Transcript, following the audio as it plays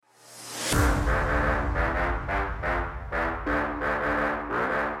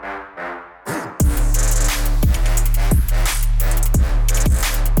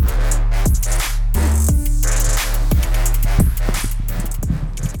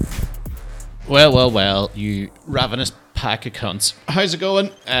Well, you ravenous pack of cunts. How's it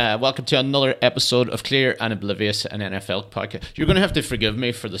going? Welcome to another episode of Clear and Oblivious, an NFL podcast. You're going to have to forgive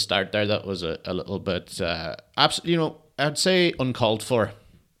me for the start there. That was a little bit, I'd say uncalled for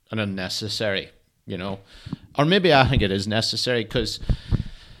and unnecessary, Or maybe I think it is necessary because,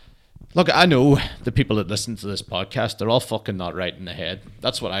 look, I know the people that listen to this podcast, they're all fucking not right in the head.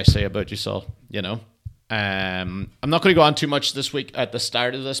 That's what I say about you, Saul, I'm not going to go on too much this week at the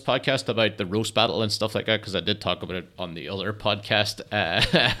start of this podcast about the roast battle and stuff like that because I did talk about it on the other podcast.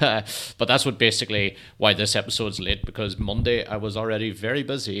 But that's basically why this episode's late, because Monday I was already very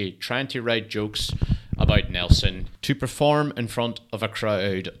busy trying to write jokes about Nelson to perform in front of a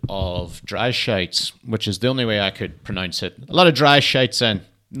crowd of dry shites, which is the only way I could pronounce it. A lot of dry shites in.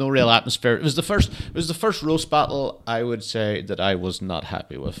 No real atmosphere. It was the first roast battle I would say that I was not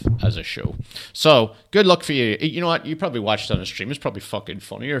happy with as a show. So good luck for you. You know what? You probably watched it on a stream. It's probably fucking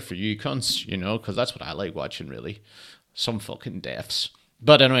funnier for you cunts, because that's what I like watching really. Some fucking deaths.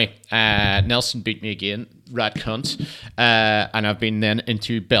 But anyway, Nelson beat me again, rat cunt. And I've been then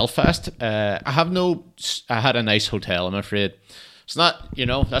into Belfast. I had a nice hotel, I'm afraid. It's not,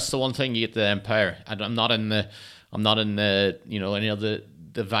 that's the one thing you get the Empire. And I'm not in the any of the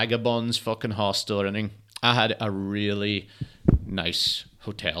vagabonds fucking hostel or anything. I had a really nice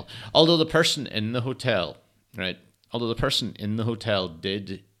hotel. Although the person in the hotel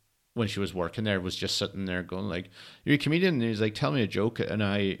did, when she was working there, was just sitting there going like, "You're a comedian?" And he's like, "Tell me a joke." And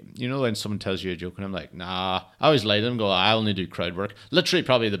when someone tells you a joke and I'm like, "Nah," I always lie to them, go, "I only do crowd work." Literally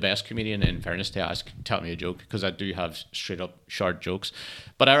probably the best comedian, in fairness, to ask, "Tell me a joke," because I do have straight up short jokes.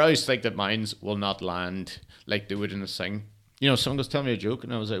 But I always think that mine will not land like they would in a thing. Someone goes, "Tell me a joke,"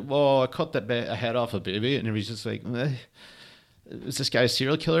 and I was like, "Well, I cut a head off a baby," and everybody's just like, "Is this guy a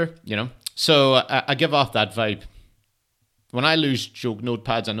serial killer?" So I give off that vibe. When I lose joke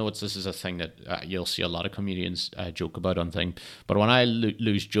notepads, I know this is a thing that you'll see a lot of comedians joke about on thing. But when I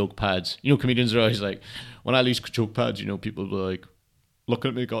lose joke pads, comedians are always like, when I lose joke pads, people will be like, "Look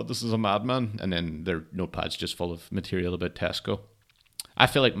at me, God, this is a madman," and then their notepads just full of material about Tesco. I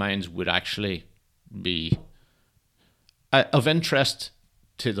feel like mine would actually be of interest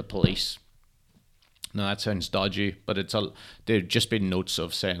to the police. Now that sounds dodgy, but they'd just been notes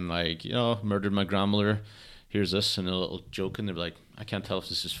of saying like, murdered my grandmother. Here's this, and a little joke, and they're like, I can't tell if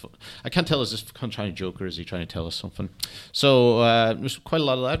this is trying to joke or is he trying to tell us something. So there's quite a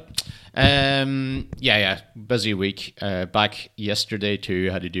lot of that. Busy week. Back yesterday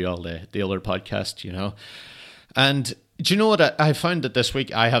too. Had to do all the other podcast, and. Do you know what? I found that this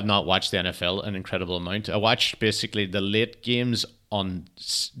week I have not watched the NFL an incredible amount. I watched basically the late games on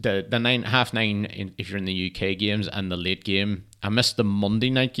the 9:30 if you're in the UK games, and the late game. I missed the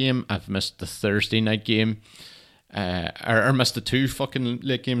Monday night game. I've missed the Thursday night game. Or missed the two fucking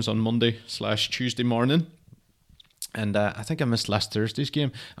late games on Monday/Tuesday morning. And I think I missed last Thursday's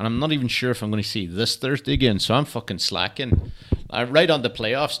game. And I'm not even sure if I'm going to see this Thursday again. So I'm fucking slacking. Right on the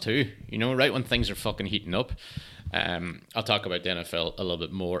playoffs too. Right when things are fucking heating up. I'll talk about the NFL a little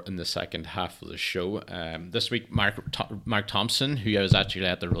bit more in the second half of the show. This week, Mark Thompson, who I was actually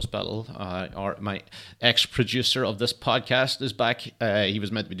at the roast battle, or my ex-producer of this podcast, is back. He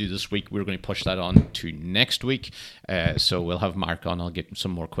was meant to do this week. We're going to push that on to next week. So we'll have Mark on. I'll get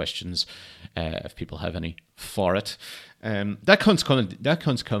some more questions if people have any for it. That cunt's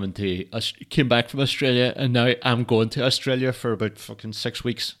coming to us. Came back from Australia, and now I'm going to Australia for about fucking 6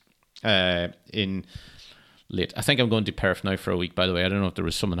 weeks. Late. I think I'm going to Perth now for a week, by the way. I don't know if there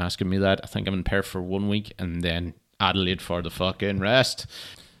was someone asking me that. I think I'm in Perth for 1 week and then Adelaide for the fucking rest.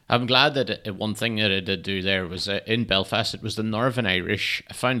 I'm glad that one thing that I did do there was in Belfast, it was the Northern Irish.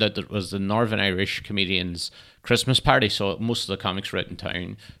 I found out that it was the Northern Irish comedians' Christmas party. So most of the comics were out in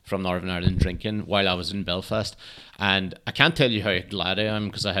town from Northern Ireland drinking while I was in Belfast. And I can't tell you how glad I am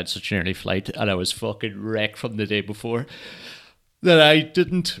because I had such an early flight and I was fucking wrecked from the day before. That I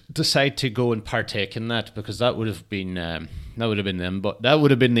didn't decide to go and partake in that because that would have been them, but that would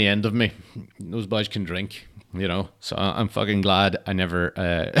have been the end of me. Those boys can drink, So I'm fucking glad I never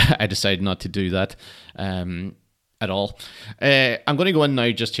I decided not to do that at all. I'm going to go in now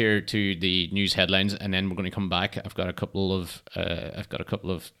just here to the news headlines, and then we're going to come back. I've got a couple of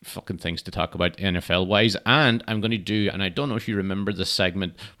fucking things to talk about NFL wise, and I'm going to do. And I don't know if you remember the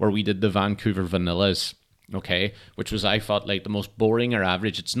segment where we did the Vancouver Vanillas. Okay, which was, I thought, like the most boring or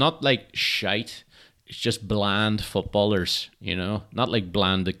average. It's not like shite. It's just bland footballers, Not like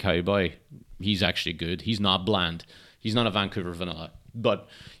Bland the Cowboy. He's actually good. He's not bland. He's not a Vancouver Vanilla. But,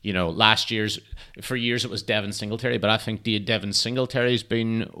 for years it was Devin Singletary, but I think Devin Singletary's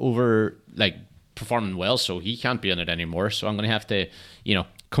been performing well, so he can't be in it anymore. So I'm going to have to,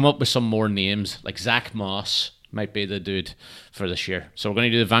 come up with some more names, like Zach Moss might be the dude for this year. So we're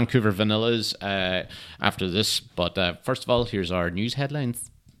going to do the Vancouver Vanillas after this. But first of all, here's our news headlines.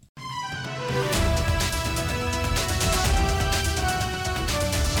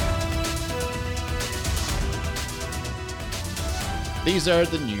 These are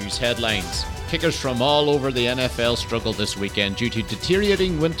the news headlines. Kickers from all over the NFL struggled this weekend due to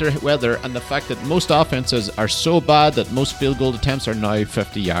deteriorating winter weather and the fact that most offenses are so bad that most field goal attempts are now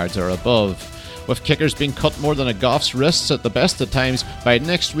 50 yards or above. With kickers being cut more than a Goff's wrists at the best of times, by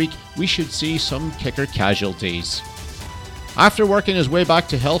next week we should see some kicker casualties. After working his way back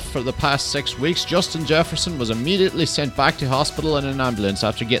to health for the past 6 weeks, Justin Jefferson was immediately sent back to hospital in an ambulance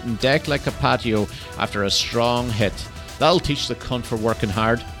after getting decked like a patio after a strong hit. That'll teach the cunt for working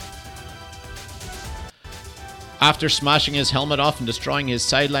hard. After smashing his helmet off and destroying his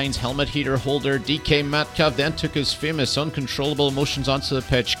sidelines helmet heater holder, DK Metcalf then took his famous uncontrollable emotions onto the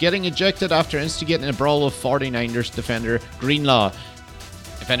pitch, getting ejected after instigating a brawl with 49ers defender Greenlaw.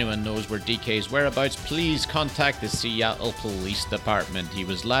 If anyone knows where DK's whereabouts, please contact the Seattle Police Department. He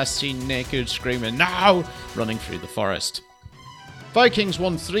was last seen naked, screaming, "No!" running through the forest. Vikings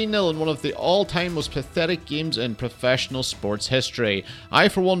won 3-0 in one of the all-time most pathetic games in professional sports history. I,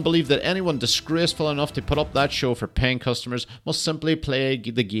 for one, believe that anyone disgraceful enough to put up that show for paying customers must simply play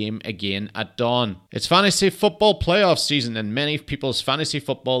the game again at dawn. It's fantasy football playoff season in many people's fantasy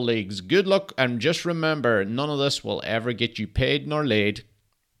football leagues. Good luck, and just remember, none of this will ever get you paid nor laid.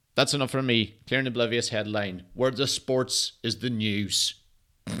 That's enough for me. Clear and oblivious headline. Where the sports is the news.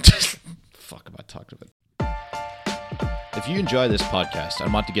 Fuck, am I talking about? If you enjoy this podcast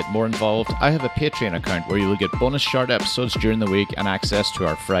and want to get more involved, I have a Patreon account where you will get bonus short episodes during the week and access to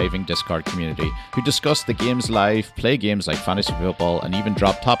our thriving Discord community, who discuss the games live, play games like fantasy football, and even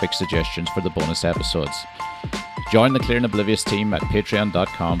drop topic suggestions for the bonus episodes. Join the Clear and Oblivious team at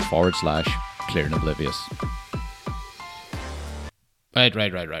patreon.com/Clear and Oblivious. Right.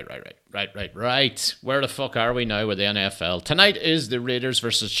 Where the fuck are we now with the NFL? Tonight is the Raiders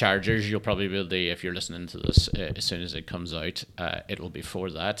versus Chargers. You'll probably be able to, if you're listening to this as soon as it comes out, it will be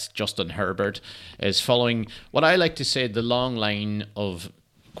before that. Justin Herbert is following what I like to say the long line of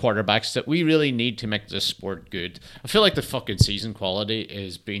quarterbacks that we really need to make this sport good. I feel like the fucking season quality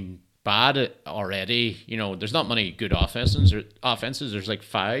is being bad already. You know, there's not many good offenses. There's like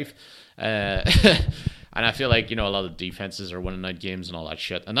 5. And I feel like, you know, a lot of defenses are winning out games and all that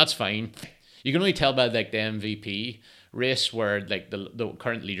shit. And that's fine. You can only tell by like the MVP race where like the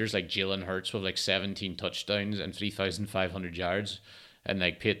current leaders like Jalen Hurts with like 17 touchdowns and 3,500 yards. And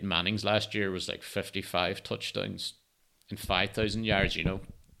like Peyton Manning's last year was like 55 touchdowns and 5,000 yards, you know.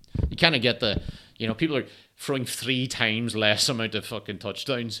 You kind of get the, you know, people are throwing 3 times less amount of fucking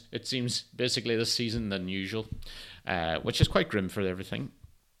touchdowns, it seems, basically this season than usual. Which is quite grim for everything.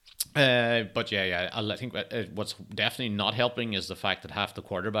 But yeah, I think what's definitely not helping is the fact that half the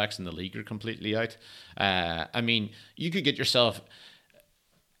quarterbacks in the league are completely out. I mean, you could get yourself.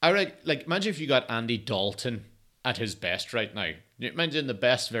 Imagine if you got Andy Dalton at his best right now. Imagine the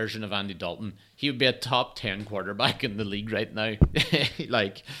best version of Andy Dalton. He would be a top 10 quarterback in the league right now.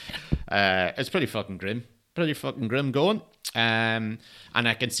 It's pretty fucking grim. Going. And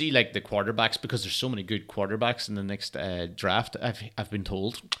I can see like the quarterbacks, because there's so many good quarterbacks in the next draft. I've been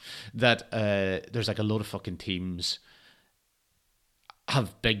told that there's like a load of fucking teams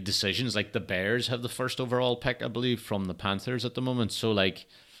have big decisions. Like the Bears have the first overall pick, I believe, from the Panthers at the moment. So like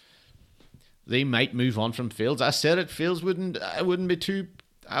they might move on from Fields. I said it. Fields wouldn't be too.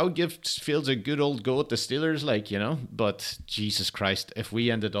 I would give Fields a good old go at the Steelers, like, you know. But Jesus Christ, if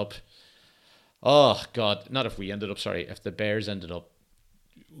we ended up. Oh, God. Not if we ended up, sorry. If the Bears ended up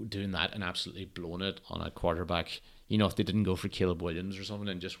doing that and absolutely blowing it on a quarterback, you know, if they didn't go for Caleb Williams or something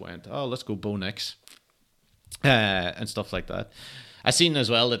and just went, oh, let's go Bo Nix and stuff like that. I seen as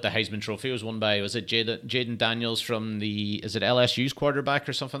well that the Heisman Trophy was won by, was it Jaden Daniels from is it LSU's quarterback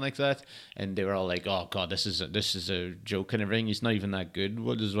or something like that? And they were all like, oh, God, this is a joke and everything. He's not even that good.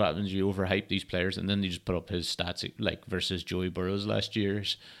 What happens? You overhype these players. And then they just put up his stats like versus Joey Burrows last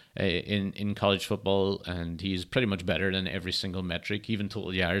year's. In college football, and he's pretty much better than every single metric, even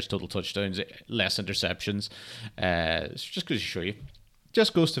total yards, total touchdowns, less interceptions. It's just goes to show you.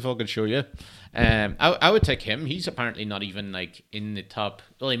 Just goes to fucking show you. I would take him. He's apparently not even like in the top.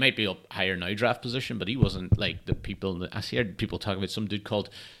 Well, he might be up higher now draft position, but he wasn't like the people. I heard people talk about some dude called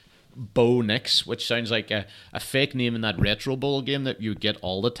Bo Nix, which sounds like a fake name in that Retro Bowl game that you get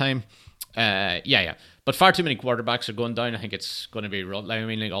all the time. Yeah. But far too many quarterbacks are going down. I think it's going to be rough. I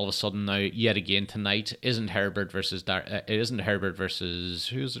mean, like all of a sudden now, yet again tonight, isn't Herbert versus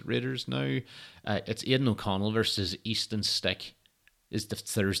who's it? Raiders now? It's Aidan O'Connell versus Easton Stick. is the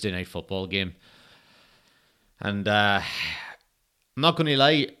Thursday night football game. And I'm not going to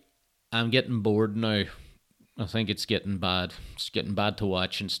lie, I'm getting bored now. I think it's getting bad. It's getting bad to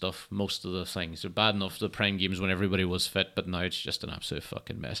watch and stuff. Most of the things are bad enough. The prime games when everybody was fit, but now it's just an absolute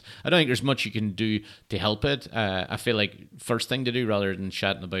fucking mess. I don't think there's much you can do to help it. I feel like first thing to do, rather than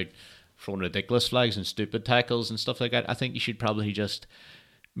chatting about throwing ridiculous flags and stupid tackles and stuff like that, I think you should probably just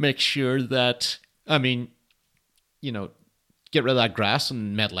make sure that, I mean, you know, get rid of that grass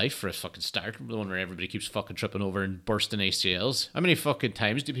and MetLife for a fucking start. The one where everybody keeps fucking tripping over and bursting ACLs. How many fucking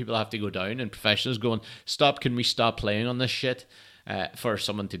times do people have to go down and professionals going, stop, can we stop playing on this shit for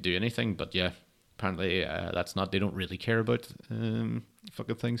someone to do anything? But yeah, apparently that's not, they don't really care about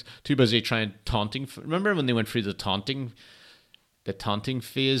fucking things. Too busy trying taunting. Remember when they went through the taunting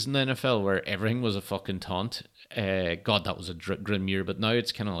phase in the NFL where everything was a fucking taunt? God, that was a grim year, but now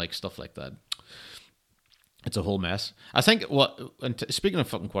it's kind of like stuff like that. It's a whole mess. I think speaking of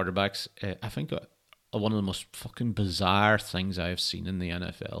fucking quarterbacks, I think one of the most fucking bizarre things I have seen in the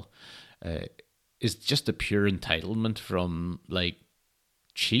NFL is just the pure entitlement from like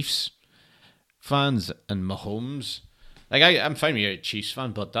Chiefs fans and Mahomes. Like I'm fine with a Chiefs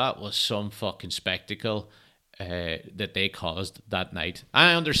fan, but that was some fucking spectacle that they caused that night.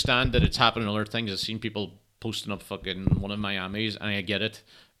 I understand that it's happened in other things. I've seen people posting up fucking one of Miami's, and I get it.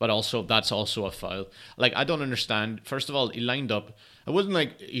 But also, that's also a foul. Like, I don't understand. First of all, he lined up. It wasn't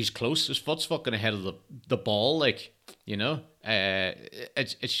like he's close. His foot's fucking ahead of the ball. Like, you know?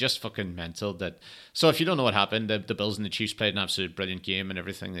 It's just fucking mental. So if you don't know what happened, the Bills and the Chiefs played an absolute brilliant game and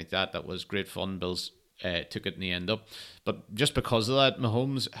everything like that. That was great fun. Bills took it in the end up. But just because of that,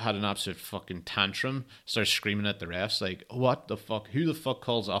 Mahomes had an absolute fucking tantrum. Started screaming at the refs. Like, what the fuck? Who the fuck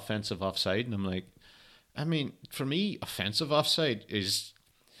calls offensive offside? And I'm like, I mean, for me, offensive offside is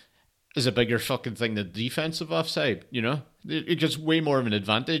a bigger fucking thing than defensive offside, you know? It gets way more of an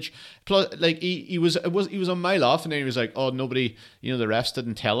advantage. Plus, like, he was a mile off, and then he was like, oh, nobody, you know, the refs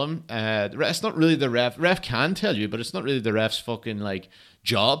didn't tell him. It's not really the ref can tell you, but it's not really the ref's fucking, like,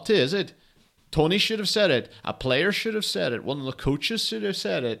 job to, is it? Tony should have said it. A player should have said it. One of the coaches should have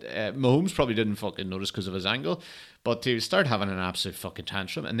said it. Mahomes probably didn't fucking notice because of his angle. But to start having an absolute fucking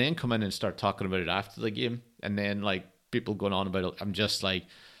tantrum and then come in and start talking about it after the game, and then, like, people going on about it, I'm just like,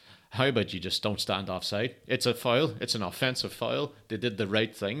 how about you just don't stand offside? It's a foul. It's an offensive foul. They did the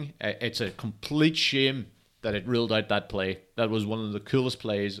right thing. It's a complete shame that it ruled out that play. That was one of the coolest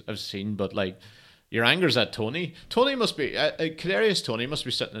plays I've seen. But, like, your anger's at Tony. Tony must be, Kadarius Tony must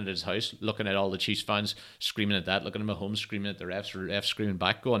be sitting at his house looking at all the Chiefs fans screaming at that, looking at Mahomes screaming at the refs screaming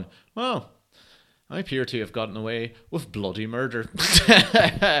back, going, well, I appear to have gotten away with bloody murder.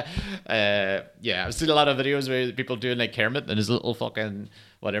 Yeah, I've seen a lot of videos where people doing like Kermit and his little fucking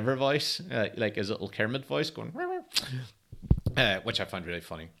whatever voice, like his little Kermit voice going, which I find really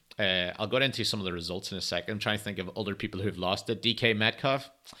funny. I'll go into some of the results in a second. I'm trying to think of other people who've lost it. DK Metcalf.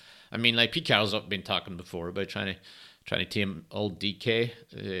 I mean, like Pete Carroll's been talking before about trying to tame old DK.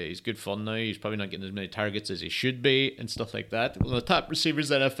 He's good fun now. He's probably not getting as many targets as he should be and stuff like that. One of the top receivers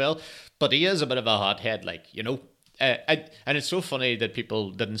in the NFL. But he is a bit of a hothead, like, you know. And it's so funny that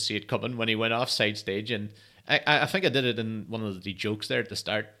people didn't see it coming when he went off side stage. And I think I did it in one of the jokes there at the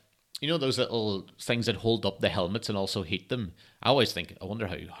start. You know those little things that hold up the helmets and also heat them? I always think, I wonder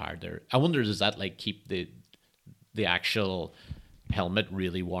how hard they're... I wonder, does that like keep the actual helmet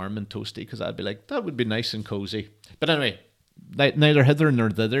really warm and toasty? Because I'd be like, that would be nice and cozy. But anyway, neither hither nor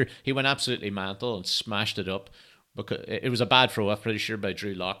thither. He went absolutely mental and smashed it up. Because it was a bad throw, I'm pretty sure, by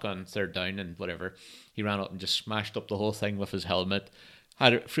Drew Lock on third down and whatever. He ran up and just smashed up the whole thing with his helmet.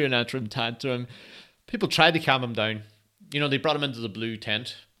 Had it through an interim tantrum. People tried to calm him down. You know, they brought him into the blue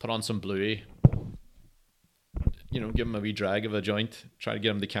tent, put on some bluey, you know, give him a wee drag of a joint, try to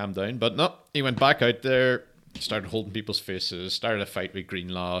get him to calm down. But no, he went back out there, started holding people's faces, started a fight with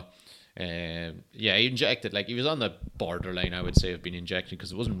Greenlaw. Yeah, he injected, like, he was on the borderline, I would say, of being injected,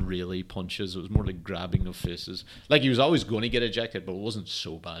 because it wasn't really punches, it was more like grabbing of faces. Like, he was always going to get ejected, but it wasn't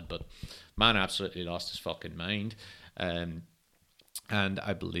so bad. But man absolutely lost his fucking mind. And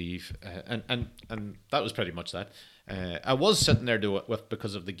I believe, and that was pretty much that. I was sitting there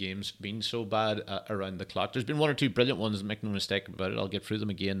because of the games being so bad around the clock. There's been one or two brilliant ones, make no mistake about it. I'll get through them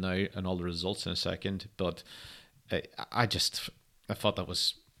again now and all the results in a second. But I thought that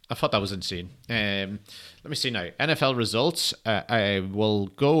was insane. Let me see now. NFL results. I will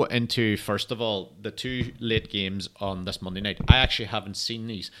go into, first of all, the two late games on this Monday night. I actually haven't seen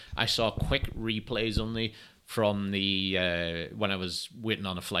these. I saw quick replays only from the when I was waiting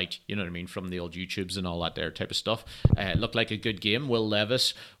on a flight, you know what I mean, from the old YouTubes and all that there type of stuff. It looked like a good game. Will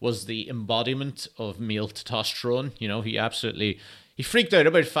Levis was the embodiment of male testosterone. You know, he absolutely, He freaked out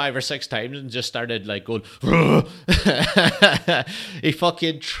about 5 or 6 times and just started like going. He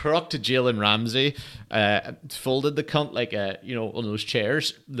fucking trucked Jalen Ramsey, folded the cunt like one of those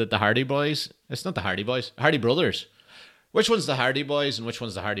chairs that the Hardy Boys. It's not the Hardy Boys, Hardy Brothers. Which one's the Hardy Boys and which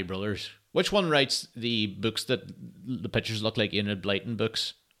one's the Hardy Brothers? Which one writes the books that the pictures look like Enid Blyton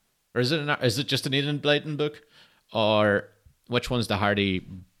books, or is it just an Enid Blyton book, or which one's the Hardy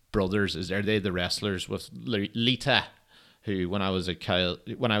Brothers? Are they the wrestlers with Lita? Who, when I was a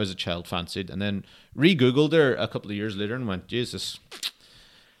child, fancied, and then re-googled her a couple of years later and went, Jesus.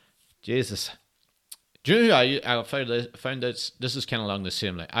 Do you know who I found out? This is kind of along the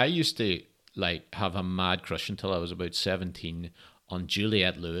same line. I used to like have a mad crush until I was about 17 on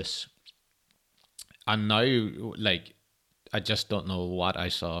Juliette Lewis, and now like I just don't know what I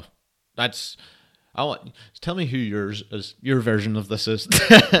saw. Tell me who your version of this is.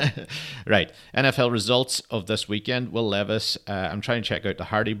 Right. NFL results of this weekend. Will Levis. I'm trying to check out the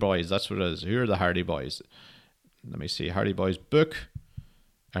Hardy Boys. That's what it is. Who are the Hardy Boys? Let me see. Hardy Boys book.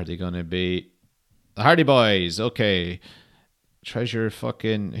 Are they going to be the Hardy Boys? Okay. Treasure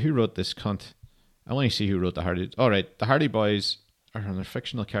fucking. Who wrote this cunt? I want to see who wrote the Hardy. All right. The Hardy Boys are on their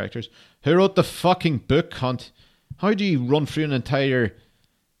fictional characters. Who wrote the fucking book, cunt? How do you run through an entire.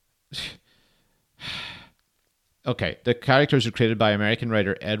 Okay, the characters are created by American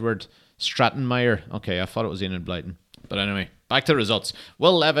writer Edward Strattenmeyer. Okay, I thought it was Enid Blyton. But anyway, back to the results.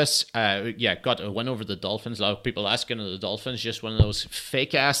 Will Levis, got a win over the Dolphins. A lot of people asking are the Dolphins just one of those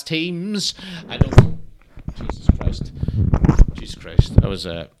fake-ass teams. I don't... Jesus Christ.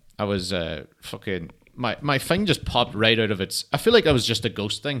 I was fucking... My thing just popped right out of its... I feel like that was just a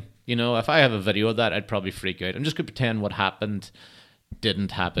ghost thing. You know, if I have a video of that, I'd probably freak out. I'm just going to pretend what happened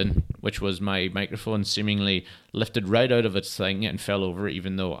didn't happen, which was my microphone seemingly lifted right out of its thing and fell over,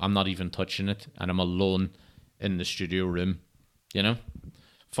 even though I'm not even touching it and I'm alone in the studio room. You know,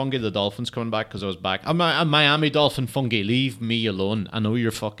 Fungi the Dolphin's coming back because I was back. I'm a Miami Dolphin. Fungi, leave me alone. I know you're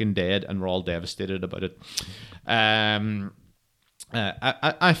fucking dead and we're all devastated about it. I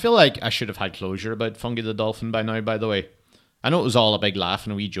feel like I should have had closure about Fungi the Dolphin by now, by the way. I know it was all a big laugh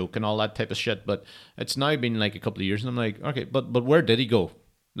and a wee joke and all that type of shit, but it's now been like a couple of years and I'm like, okay, but where did he go?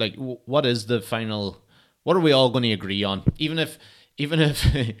 Like, what is the final, what are we all going to agree on? Even if,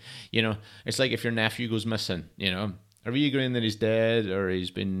 you know, it's like if your nephew goes missing, you know, are we agreeing that he's dead or he's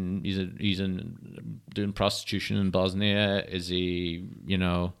in doing prostitution in Bosnia? Is he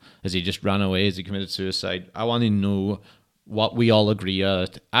just ran away? Has he committed suicide? I want to know what we all agree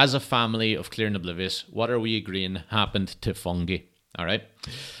at as a family of Clear and Oblivious. What are we agreeing happened to Fungi? All right.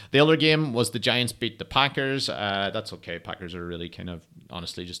 The other game was the Giants beat the Packers. That's okay. Packers are really kind of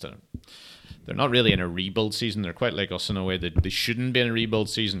honestly they're not really in a rebuild season. They're quite like us in a way that they shouldn't be in a rebuild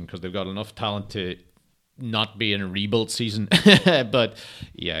season because they've got enough talent to not be in a rebuild season. But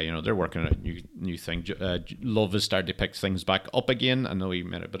yeah, you know, they're working on a new thing. Love has started to pick things back up again. I know he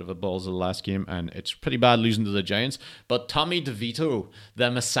made a bit of a balls of the last game and it's pretty bad losing to the Giants, but Tommy DeVito,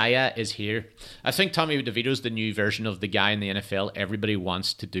 the Messiah, is here. I think Tommy DeVito's the new version of the guy in the NFL everybody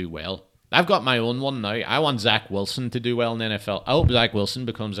wants to do well. I've got my own one now. I want Zach Wilson to do well in the NFL. I hope Zach Wilson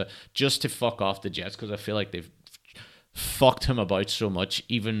becomes just to fuck off the Jets because I feel like they've fucked him about so much,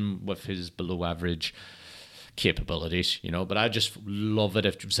 even with his below average capabilities, you know. But I just love it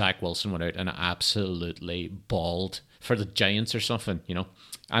if Zach Wilson went out and absolutely balled for the Giants or something, you know,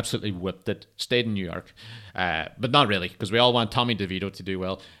 absolutely whipped it, stayed in New York, but not really because we all want Tommy DeVito to do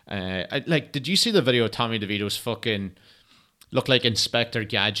well. Did you see the video of Tommy DeVito's fucking look like Inspector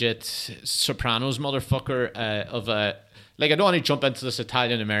Gadget, Sopranos motherfucker of a... Like, I don't want to jump into this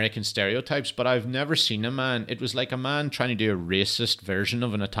Italian-American stereotypes, but I've never seen a man... It was like a man trying to do a racist version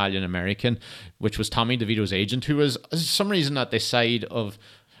of an Italian-American, which was Tommy DeVito's agent, who was, for some reason, at the side of...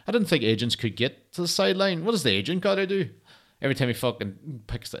 I didn't think agents could get to the sideline. What does the agent got to do? Every time he fucking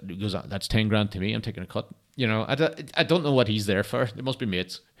picks that, he goes, that's 10 grand to me, I'm taking a cut. You know, I don't know what he's there for. They must be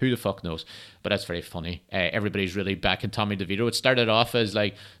mates. Who the fuck knows? But that's very funny. Everybody's really backing Tommy DeVito. It started off as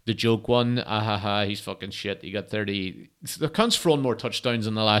like the joke one. He's fucking shit. He got 30. The cunt's thrown more touchdowns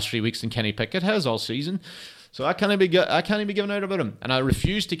in the last 3 weeks than Kenny Pickett has all season. So I can't even be giving out about him. And I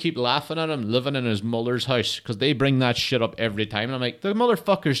refuse to keep laughing at him living in his mother's house because they bring that shit up every time. And I'm like, the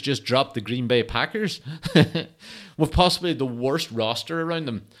motherfuckers just dropped the Green Bay Packers with possibly the worst roster around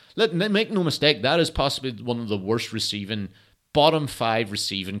them. Make no mistake, that is possibly one of the worst bottom 5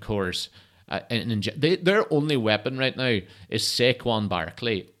 receiving cores. Their only weapon right now is Saquon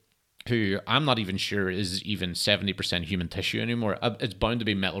Barkley, who I'm not even sure is even 70% human tissue anymore. It's bound to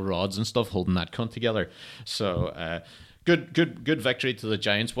be metal rods and stuff holding that cunt together. So Good victory to the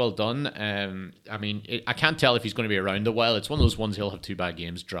Giants. Well done. I mean, I can't tell if he's going to be around a while. It's one of those ones he'll have 2 bad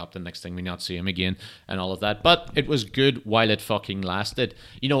games, drop the next thing we not see him again, and all of that. But it was good while it fucking lasted.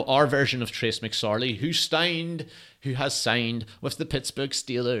 You know, our version of Trace McSorley, who has signed with the Pittsburgh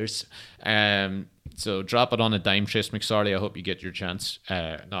Steelers. So drop it on a dime, Trace McSorley. I hope you get your chance.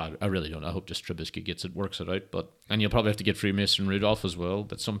 No, I really don't. I hope just Trubisky works it out. And you'll probably have to get through Mason Rudolph as well.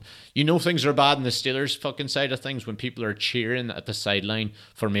 But things are bad in the Steelers fucking side of things when people are cheering at the sideline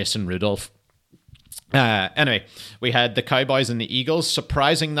for Mason Rudolph. Anyway, we had the Cowboys and the Eagles.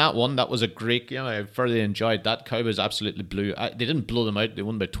 Surprising that one. That was a great game. I thoroughly enjoyed that. Cowboys absolutely blew. They didn't blow them out. They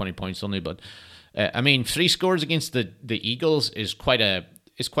won by 20 points only. But 3 scores against the Eagles is quite a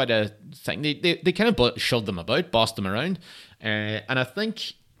thing. They kind of shoved them about, bossed them around, and I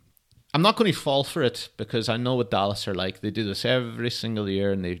think I'm not going to fall for it because I know what Dallas are like. They do this every single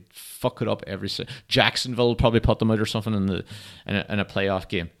year and they fuck it up every. Jacksonville probably put them out or something in a playoff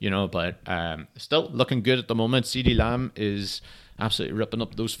game, you know. But still looking good at the moment. CeeDee Lamb is absolutely ripping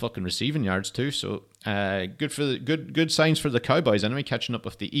up those fucking receiving yards too. So good signs for the Cowboys anyway, catching up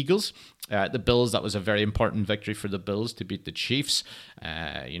with the Eagles. The Bills, that was a very important victory for the Bills to beat the Chiefs.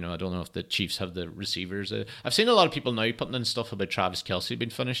 I don't know if the Chiefs have the receivers. I've seen a lot of people now putting in stuff about Travis Kelce being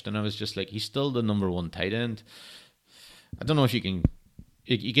finished, and I was just like, he's still the number 1 tight end. I don't know if you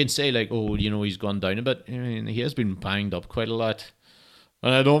can say like, oh, he's gone down a bit. I mean, he has been banged up quite a lot.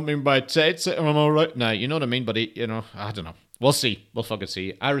 And I don't mean by tight, I'm all right. No, you know what I mean? But I don't know. We'll see. We'll fucking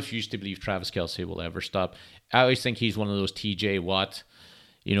see. I refuse to believe Travis Kelce will ever stop. I always think he's one of those TJ Watt,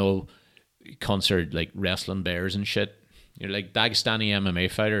 concert like wrestling bears and shit. You're like Dagestani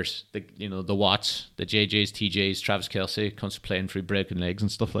MMA fighters, the Watts, the JJs, TJs, Travis Kelce, constantly playing through breaking legs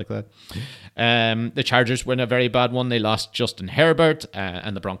and stuff like that. The Chargers were in a very bad one. They lost Justin Herbert,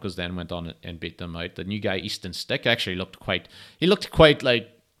 and the Broncos then went on and beat them out. The new guy, Easton Stick, actually looked quite like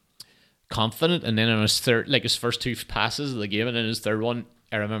confident, and then in his first 2 passes of the game, and in his third one,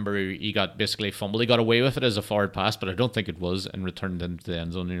 I remember he got basically fumbled. He got away with it as a forward pass, but I don't think it was, and returned into the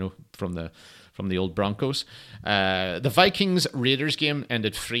end zone, from the old Broncos. The Vikings Raiders game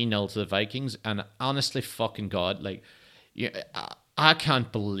ended 3-0 to the Vikings, and honestly, fucking God, I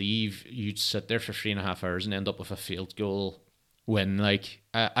can't believe you'd sit there for 3.5 hours and end up with a field goal win.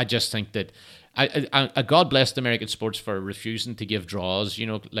 I just think that I God bless the American sports for refusing to give draws,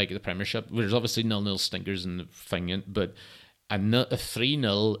 like the Premiership. There's obviously 0-0 stinkers in the thing, but a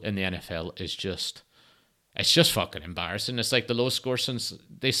 3-0 in the NFL is just fucking embarrassing. It's like the lowest score since,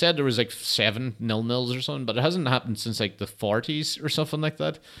 they said there was like 7 0-0s or something, but it hasn't happened since like the 40s or something like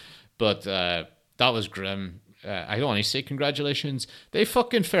that. But that was grim. I don't want to say congratulations. They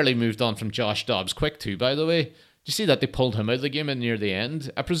fucking fairly moved on from Josh Dobbs quick too, by the way. You see that they pulled him out of the game near the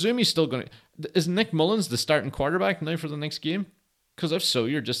end? I presume he's still going to... Is Nick Mullins the starting quarterback now for the next game? Because if so,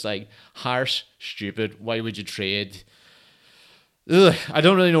 you're just like, harsh, stupid, why would you trade? Ugh, I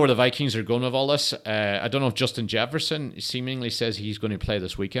don't really know where the Vikings are going with all this. I don't know if Justin Jefferson seemingly says he's going to play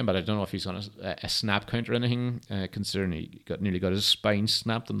this weekend, but I don't know if he's on a snap count or anything, considering he nearly got his spine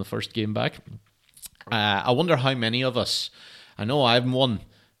snapped in the first game back. I wonder how many of us... I know I'm one...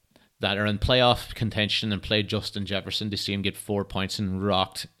 that are in playoff contention and played Justin Jefferson to see him get 4 points and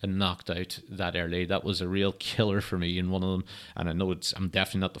rocked and knocked out that early. That was a real killer for me in one of them, and I know I'm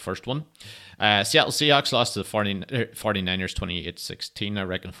definitely not the first one. Seattle Seahawks lost to the 49ers 28-16. I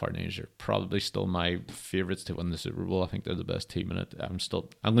reckon 49ers are probably still my favourites to win the Super Bowl. I think they're the best team in it. I'm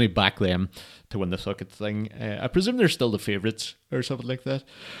going to back them to win the fucking thing. I presume they're still the favourites or something like that.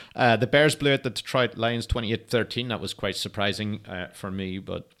 The Bears blew out the Detroit Lions 28-13. That was quite surprising for me,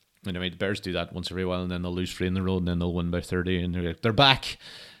 but anyway, the Bears do that once every while, and then they'll lose 3 in the row, and then they'll win by 30, and they're back.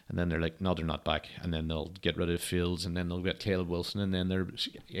 And then they're like, no, they're not back. And then they'll get rid of Fields, and then they'll get Caleb Wilson, and then they're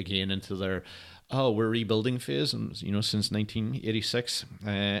again into their, we're rebuilding phase, and since 1986,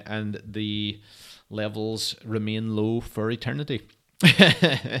 and the levels remain low for eternity.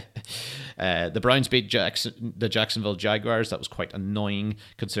 The Browns beat the Jacksonville Jaguars. That was quite annoying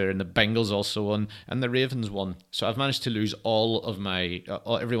considering the Bengals also won and the Ravens won. So I've managed to lose all of my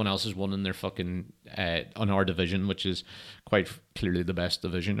everyone else has won in their fucking on our division, which is quite clearly the best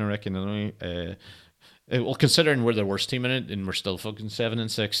division, I reckon. Anyway, well, considering we're the worst team in it and we're still fucking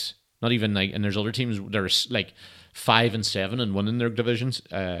 7-6. Not even like, and there's other teams that are like 5-7 and winning their divisions.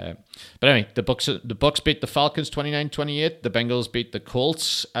 But anyway, the Bucks beat the Falcons 29-28. The Bengals beat the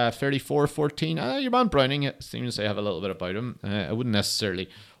Colts 34-14. Your man Browning, it seems they have a little bit about him. I wouldn't necessarily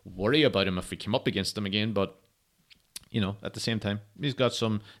worry about him if we came up against them again, but at the same time, he's got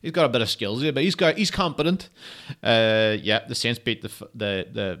a bit of skills, but he's competent. The Saints beat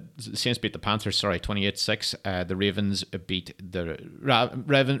the Saints beat the Panthers, 28-6. The Ravens beat the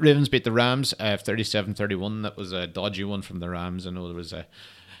Ravens beat the Rams 37-31. That was a dodgy one from the Rams. I know there was a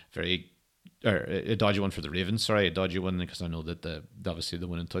dodgy one for the Ravens. Sorry, a dodgy one because I know that obviously the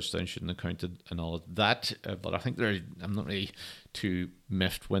winning touchdown shouldn't have counted and all of that. But I think I'm not really too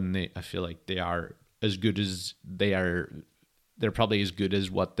miffed when I feel like they are as good as they are. They're probably as good as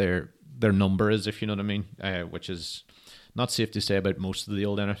what their number is, if you know what I mean, which is not safe to say about most of the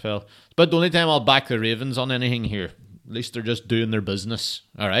old NFL. But the only time I'll back the Ravens on anything here. At least they're just doing their business,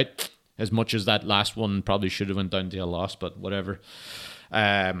 all right? As much as that last one probably should have went down to a loss, but whatever.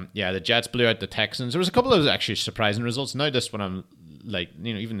 The Jets blew out the Texans. There was a couple of actually surprising results. Now this one, I'm like,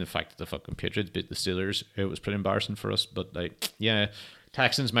 even the fact that the fucking Patriots beat the Steelers, it was pretty embarrassing for us. But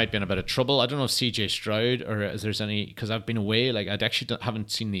Texans might be in a bit of trouble. I don't know if CJ Stroud or is there's any, because I've been away. Like I actually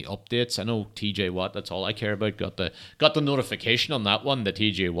haven't seen the updates. I know TJ Watt. That's all I care about. Got the notification on that one that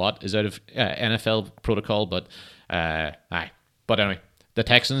TJ Watt is out of NFL protocol. But anyway. The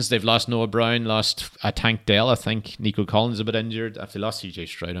Texans, they've lost Noah Brown, lost Tank Dell. I think Nico Collins is a bit injured. If they lost CJ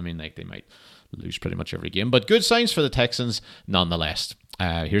Stroud, I mean, like they might lose pretty much every game. But good signs for the Texans nonetheless.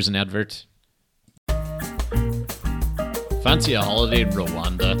 Here's an advert. Fancy a holiday in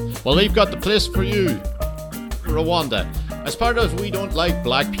Rwanda? Well, they've got the place for you. Rwanda. As part of We Don't Like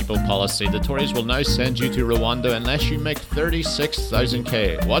Black People policy, the Tories will now send you to Rwanda unless you make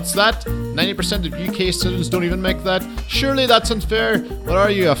 36,000k. What's that? 90% of UK citizens don't even make that? Surely that's unfair. What are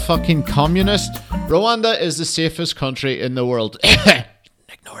you, a fucking communist? Rwanda is the safest country in the world.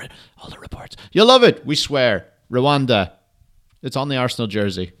 Ignore it. All the reports. You'll love it. We swear. Rwanda. It's on the Arsenal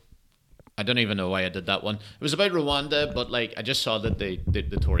jersey. I don't even know why I did that one. It was about Rwanda, but like I just saw that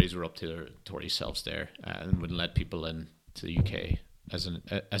the Tories were up to their Tory selves there and wouldn't let people in to the UK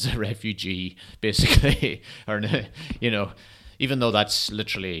as a refugee, basically, or even though that's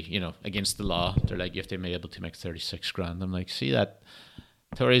literally against the law. They're like, you have to be able to make 36 grand. I'm like, see that,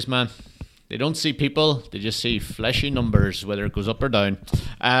 Tories, man. They don't see people; they just see fleshy numbers, whether it goes up or down.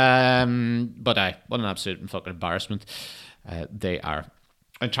 What an absolute fucking embarrassment they are.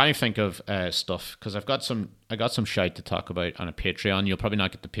 I'm trying to think of stuff because I got some shite to talk about on a Patreon. You'll probably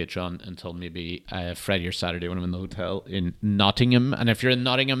not get the Patreon until maybe Friday or Saturday when I'm in the hotel in Nottingham. And if you're in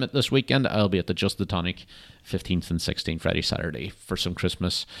Nottingham this weekend, I'll be at the Just the Tonic 15th and 16th, Friday, Saturday for some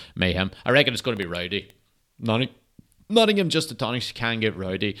Christmas mayhem. I reckon it's going to be rowdy. Nottingham Just the Tonics can get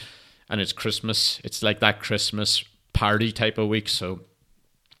rowdy, and it's Christmas. It's like that Christmas party type of week. So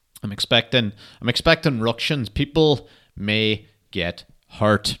I'm expecting ructions. People may get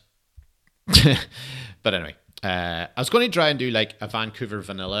hurt. But anyway, I was going to try and do like a Vancouver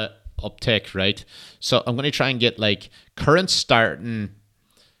vanilla uptake, right? So I'm going to try and get like current starting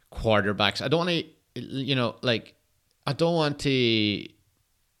quarterbacks. I don't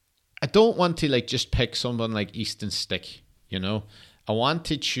want to like just pick someone like Easton Stick, I want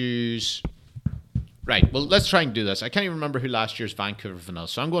to choose. Right, well, let's try and do this. I can't even remember who last year's Vancouver Vanilla.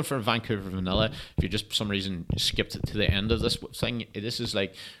 So I'm going for Vancouver Vanilla. If you just for some reason skipped it to the end of this thing, this is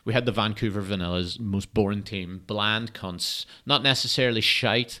like, we had the Vancouver Vanilla's most boring team. Bland cunts. Not necessarily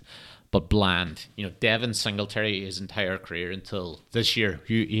shite, but bland. Devin Singletary, his entire career until this year,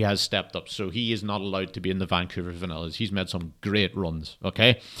 he has stepped up. So he is not allowed to be in the Vancouver Vanillas. He's made some great runs,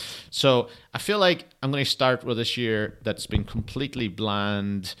 okay? So I feel like I'm going to start with this year that's been completely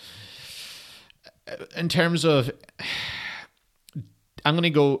bland. In terms of, I'm going to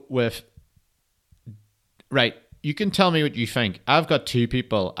go with, right, you can tell me what you think. I've got two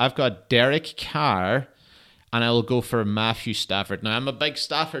people. I've got Derek Carr, and I will go for Matthew Stafford. Now, I'm a big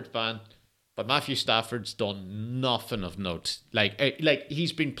Stafford fan, but Matthew Stafford's done nothing of note. Like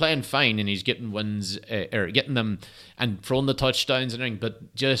he's been playing fine, and he's getting wins, or getting them, and throwing the touchdowns and everything,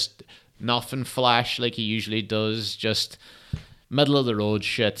 but just nothing flash like he usually does, just middle of the road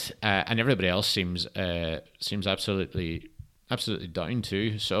shit, and everybody else seems absolutely down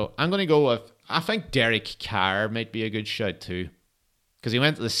too. So I'm going to go with, I think Derek Carr might be a good shout too, because he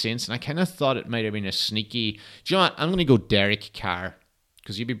went to the Saints, and I kind of thought it might have been a sneaky. Do you know what? I'm going to go Derek Carr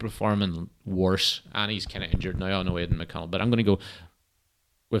because he'd be performing worse, and he's kind of injured now. I know Aidan McConnell, but I'm going to go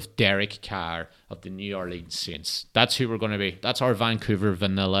with Derek Carr of the New Orleans Saints. That's who we're going to be. That's our Vancouver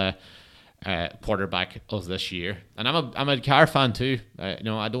Vanilla quarterback of this year, and I'm a Carr fan too.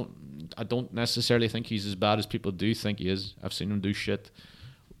 I don't necessarily think he's as bad as people do think he is. I've seen him do shit,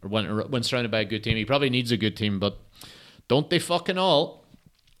 or when surrounded by a good team. He probably needs a good team, but don't they fucking all?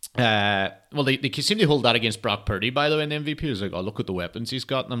 Well, they seem to hold that against Brock Purdy, by the way, in the MVP. It was like, oh, look at the weapons he's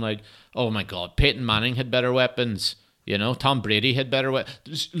got, and I'm like, oh my god, Peyton Manning had better weapons. You know, Tom Brady had better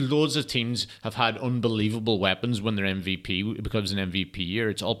loads of teams have had unbelievable weapons when they're MVP because it's an MVP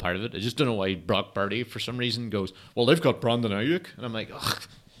year. It's all part of it. I just don't know why Brock Purdy, for some reason, goes, well, they've got Brandon Ayuk. And I'm like, ugh,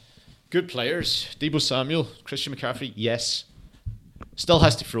 good players. Deebo Samuel, Christian McCaffrey, yes. Still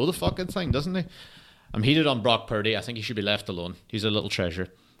has to throw the fucking thing, doesn't he? I'm heated on Brock Purdy. I think he should be left alone. He's a little treasure.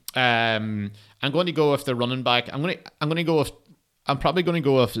 I'm going to go with the running back. I'm probably going to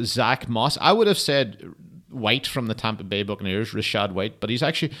go with Zach Moss. I would have said White from the Tampa Bay Buccaneers, Rashad White, but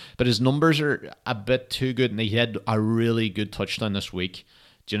his numbers are a bit too good, and he had a really good touchdown this week.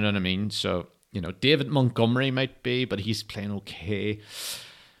 Do you know what I mean? So, David Montgomery might be, but he's playing okay.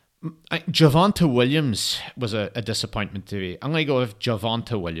 Javonte Williams was a disappointment to me. I'm going to go with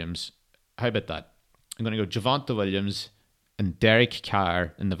Javonte Williams. How about that? I'm going to go Javonte Williams and Derek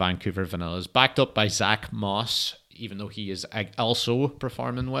Carr in the Vancouver Vanillas, backed up by Zach Moss, even though he is also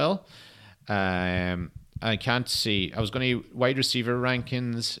performing well. I can't see. I was going to wide receiver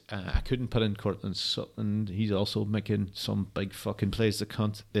rankings. I couldn't put in Cortland Sutton. He's also making some big fucking plays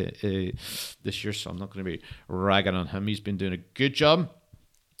this year, so I'm not going to be ragging on him. He's been doing a good job.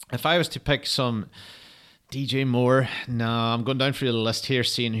 If I was to pick some DJ Moore, I'm going down through the list here,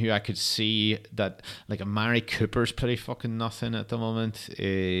 seeing who I could see that, like Amari Cooper's pretty fucking nothing at the moment.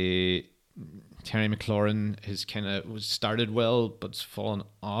 Terry McLaurin has kind of started well, but's fallen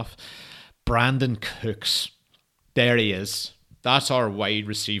off. Brandon Cooks, there he is. That's our wide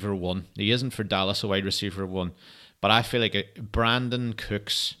receiver one. He isn't for Dallas a wide receiver one, but I feel like Brandon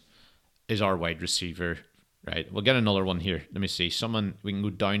Cooks is our wide receiver. Right, we'll get another one here. Let me see. We can go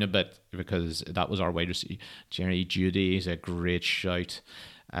down a bit because that was our wide receiver. Jerry Jeudy is a great shout.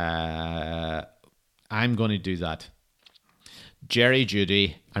 I'm going to do that. Jerry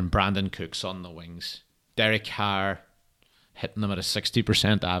Jeudy and Brandon Cooks on the wings. Derek Carr hitting them at a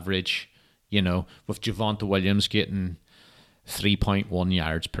 60% average, with Javonte Williams getting 3.1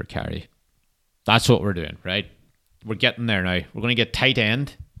 yards per carry. That's what we're doing, right? We're getting there now. We're going to get tight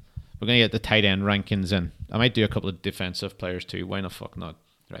end. We're going to get the tight end rankings in. I might do a couple of defensive players too. Why the fuck not?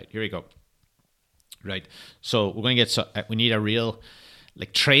 Right, here we go. Right, so we're going to get... we need a real...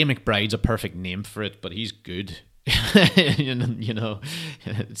 Like, Trey McBride's a perfect name for it, but he's good. It's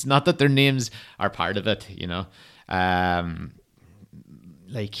not that their names are part of it,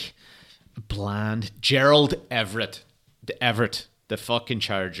 like Bland, Gerald Everett, the fucking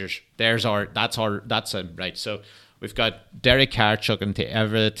Chargers. That's him, right? So we've got Derek Carr chucking to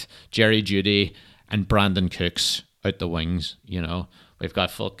Everett, Jerry Jeudy, and Brandon Cooks out the wings. We've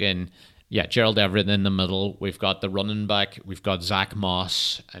got Gerald Everett in the middle. We've got the running back. We've got Zach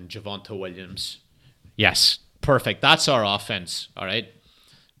Moss and Javonte Williams. Yes. Perfect. That's our offense. All right.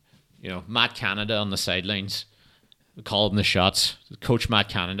 Matt Canada on the sidelines. We call him the shots. Coach Matt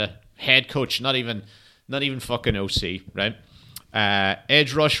Canada. Head coach, not even fucking OC, right?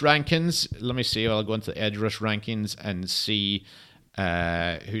 Edge rush rankings. Let me see. I'll go into the edge rush rankings and see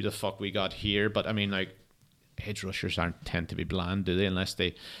who the fuck we got here. But I mean, like, edge rushers tend to be bland, do they? Unless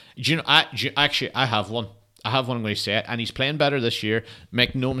they... I have one. I'm going to say it, and he's playing better this year.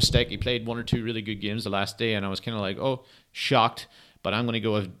 Make no mistake, he played one or two really good games the last day, and I was kind of like, oh, shocked. But I'm going to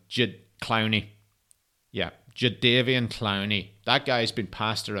go with Clowney. Yeah, Jadeveon Clowney. That guy's been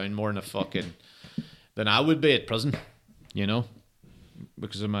passed around more than I would be at prison,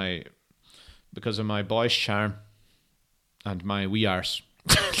 because of my boyish charm and my wee arse.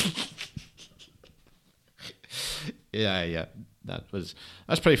 Yeah. That's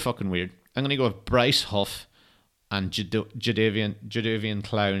pretty fucking weird. I'm going to go with Bryce Huff and Jadeveon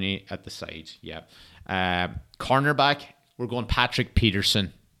Clowney at the side. Yeah. Cornerback, we're going Patrick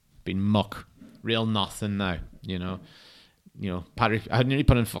Peterson. Been muck. Real nothing now, Patrick, I nearly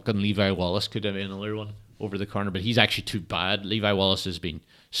put in fucking Levi Wallace. Could have been another one over the corner, but he's actually too bad. Levi Wallace has been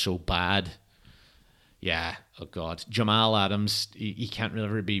so bad. Yeah. Oh, God. Jamal Adams, he can't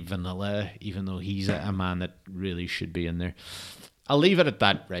really be vanilla, even though he's a man that really should be in there. I'll leave it at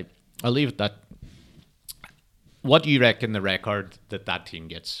that, right? What do you reckon the record that team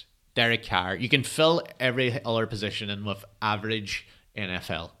gets? Derek Carr. You can fill every other position in with average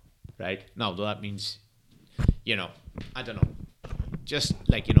NFL, right? No, that means, I don't know. Just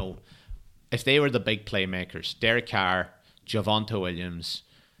like, if they were the big playmakers, Derek Carr, Javonte Williams,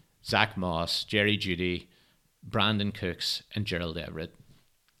 Zach Moss, Jerry Jeudy, Brandon Cooks, and Gerald Everett,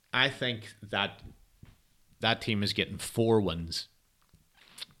 I think that team is getting 4 wins.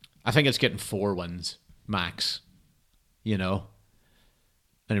 I think it's getting 4 wins max, and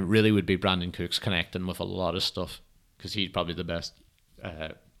it really would be Brandon Cooks connecting with a lot of stuff because he's probably the best.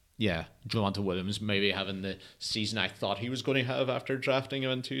 Javonte Williams maybe having the season I thought he was going to have after drafting him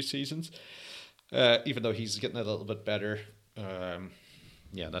in 2 seasons. even though he's getting a little bit better.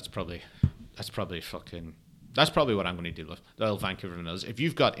 Yeah, that's probably what I'm going to deal with. The old Vancouver Vanillas. If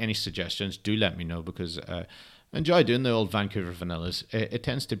you've got any suggestions, do let me know, because I enjoy doing the old Vancouver Vanillas. It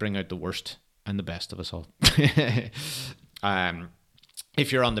tends to bring out the worst and the best of us all.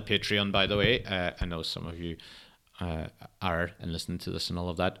 If you're on the Patreon, by the way, I know some of you are and listening to this and all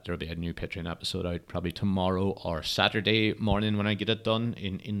of that. There'll be a new Patreon episode out probably tomorrow or Saturday morning when I get it done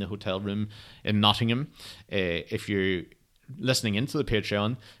in the hotel room in Nottingham. If you're listening into the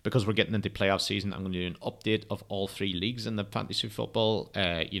Patreon, because we're getting into playoff season, I'm going to do an update of all 3 leagues in the fantasy football.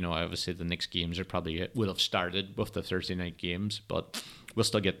 Obviously the next games will have started with the Thursday night games, but we'll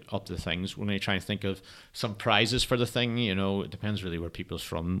still get up to things. We're going to try and think of some prizes for the thing. It depends really where people's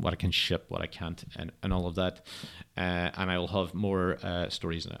from, what I can ship, what I can't, and all of that. And I will have more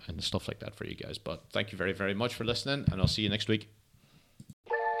stories and stuff like that for you guys. But thank you very, very much for listening, and I'll see you next week.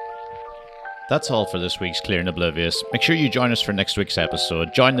 That's all for this week's Clear and Oblivious. Make sure you join us for next week's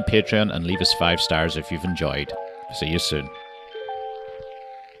episode. Join the Patreon and leave us 5 stars if you've enjoyed. See you soon.